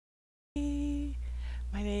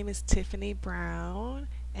My name is Tiffany Brown,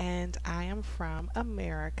 and I am from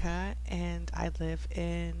America, and I live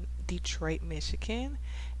in Detroit, Michigan.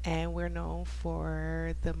 And we're known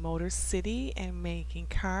for the Motor City and making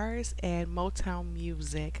cars and Motown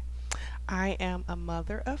music. I am a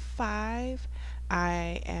mother of five.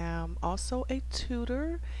 I am also a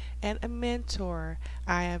tutor and a mentor.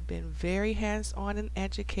 I have been very hands on in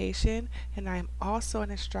education, and I am also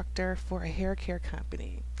an instructor for a hair care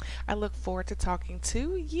company. I look forward to talking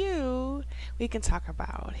to you. We can talk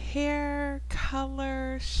about hair,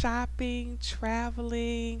 color, shopping,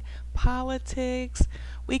 traveling, politics.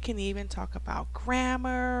 We can even talk about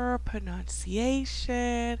grammar,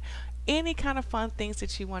 pronunciation, any kind of fun things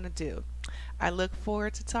that you want to do. I look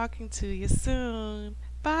forward to talking to you soon.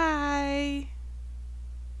 Bye.